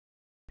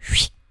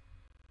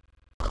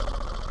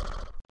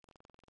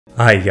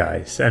Hi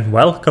guys, and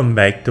welcome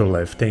back to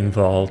Lifting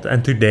Vault,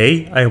 and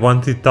today I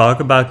want to talk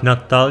about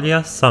Natalia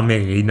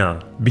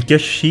Samirina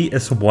because she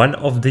is one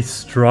of the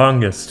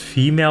strongest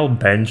female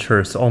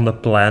benchers on the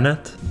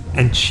planet,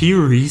 and she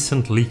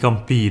recently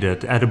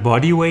competed at a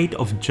body weight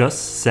of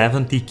just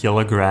 70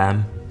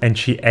 kg. And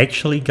she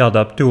actually got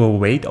up to a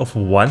weight of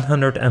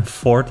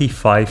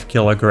 145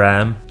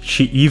 kg.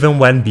 She even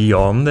went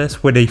beyond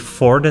this with a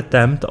fourth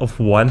attempt of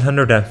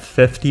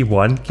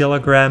 151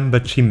 kg,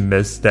 but she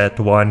missed that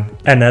one.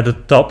 And at the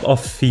top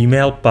of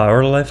female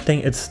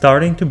powerlifting, it's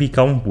starting to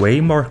become way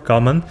more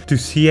common to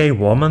see a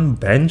woman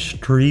bench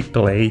 3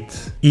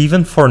 plates,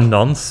 even for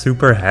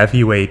non-super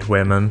heavyweight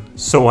women.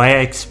 So I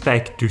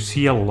expect to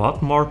see a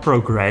lot more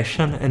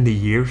progression in the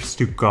years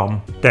to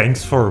come.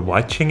 Thanks for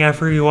watching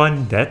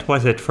everyone, that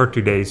was it for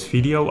today's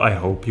video. I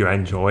hope you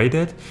enjoyed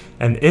it,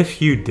 and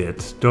if you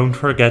did, don't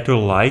forget to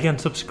like and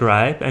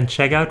subscribe and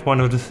check out one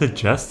of the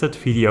suggested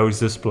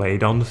videos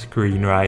displayed on the screen right